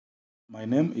My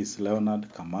name is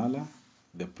Leonard Kamala,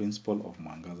 the principal of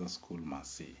Mwangaza School,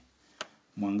 Masii.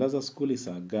 Mwangaza School is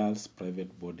a girls'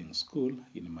 private boarding school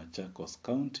in Machakos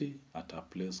County at a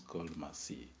place called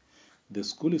Masii. The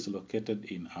school is located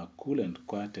in a cool and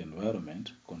quiet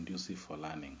environment conducive for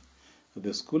learning.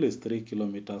 The school is 3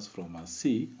 kilometers from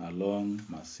Masii along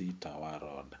Masii Tower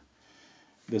Road.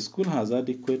 The school has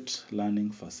adequate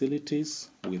learning facilities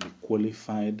with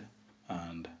qualified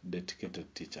and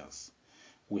dedicated teachers.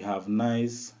 We have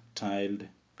nice tiled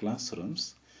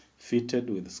classrooms fitted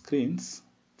with screens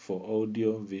for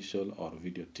audio, visual, or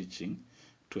video teaching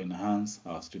to enhance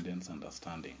our students'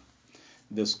 understanding.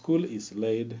 The school is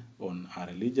laid on a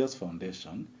religious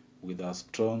foundation with a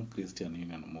strong Christian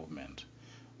Union movement.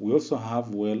 We also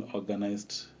have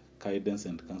well-organized guidance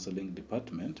and counseling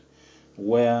department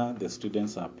where the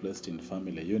students are placed in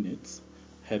family units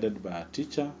headed by a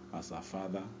teacher as a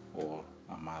father or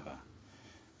a mother.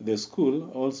 The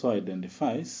school also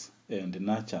identifies and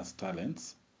nurtures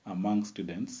talents among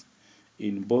students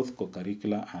in both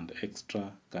co-curricular and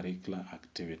extracurricular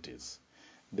activities.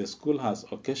 The school has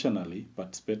occasionally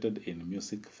participated in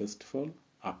music festival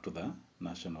up to the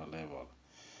national level.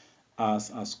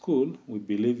 As a school, we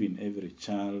believe in every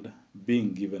child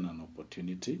being given an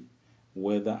opportunity,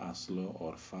 whether a slow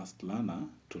or fast learner,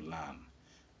 to learn.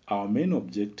 Our main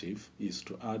objective is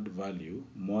to add value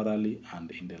morally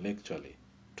and intellectually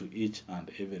to each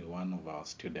and every one of our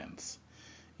students.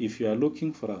 If you are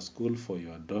looking for a school for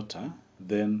your daughter,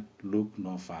 then look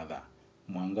no further.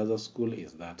 Mwangaza School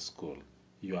is that school.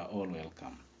 You are all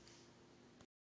welcome.